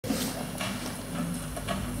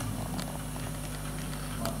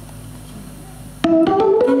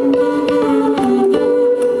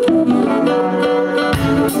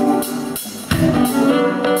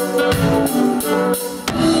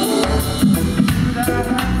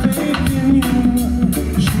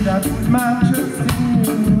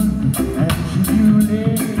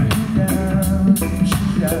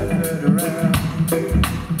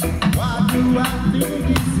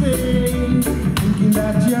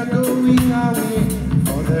are going away,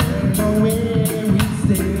 for there ain't no way we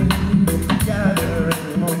stay together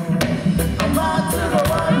anymore. I'm about to go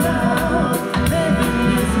on now, living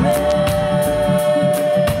this way,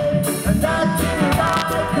 and I think I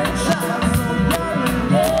can shine so young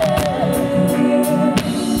again.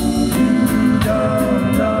 You don't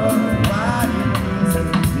know what it means to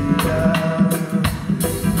be loved.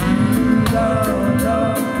 You don't know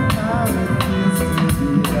how it feels to be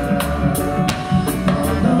loved.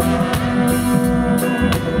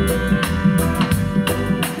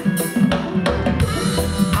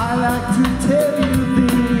 I like to tell you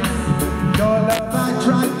this, your love I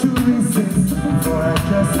tried to resist, for I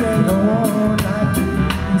just can't go on like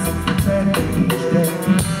this, pretending each day.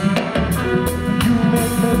 You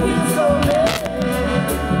make me feel so bad,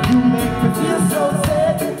 you make me feel so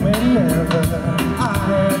sad, whenever I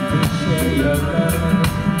have to share your love.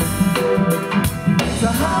 So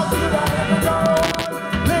how could I ever go on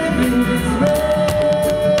living this way,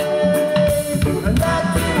 and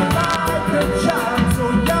acting like a child so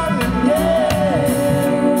young and young?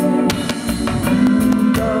 You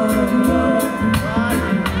don't know what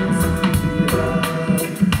it means to be loved.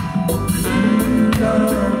 You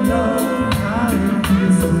don't know how it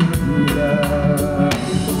feels to be loved.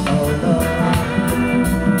 Oh no.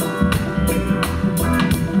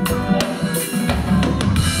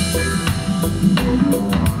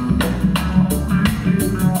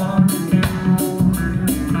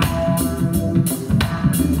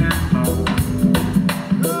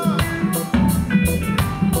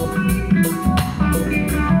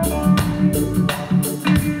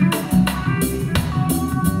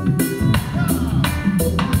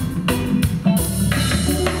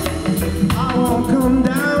 Come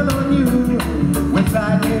down on you with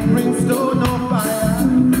lightning, brimstone, or fire,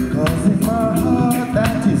 'cause in my heart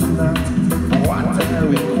that is not what I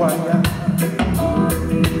require.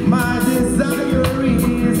 My desire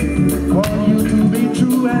is for you to be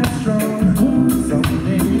true and strong.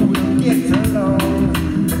 Someday we'll get along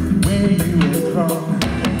where you went wrong.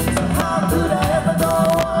 So how could I ever go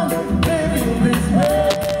on living this way,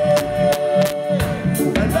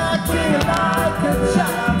 and acting like a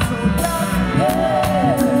child so young?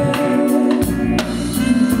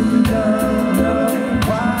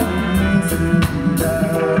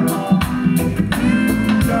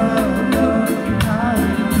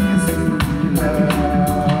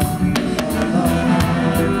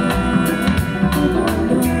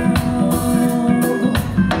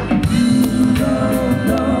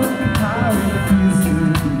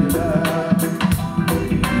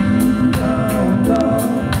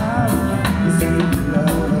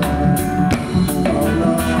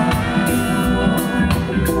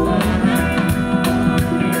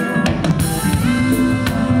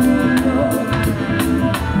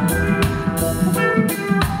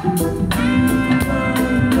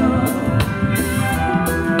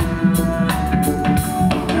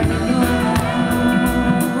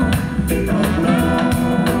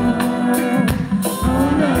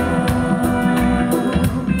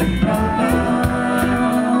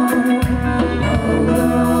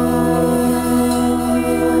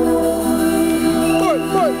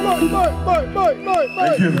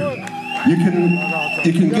 Thank you.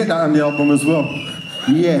 You can get that on the album as well.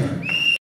 Yeah.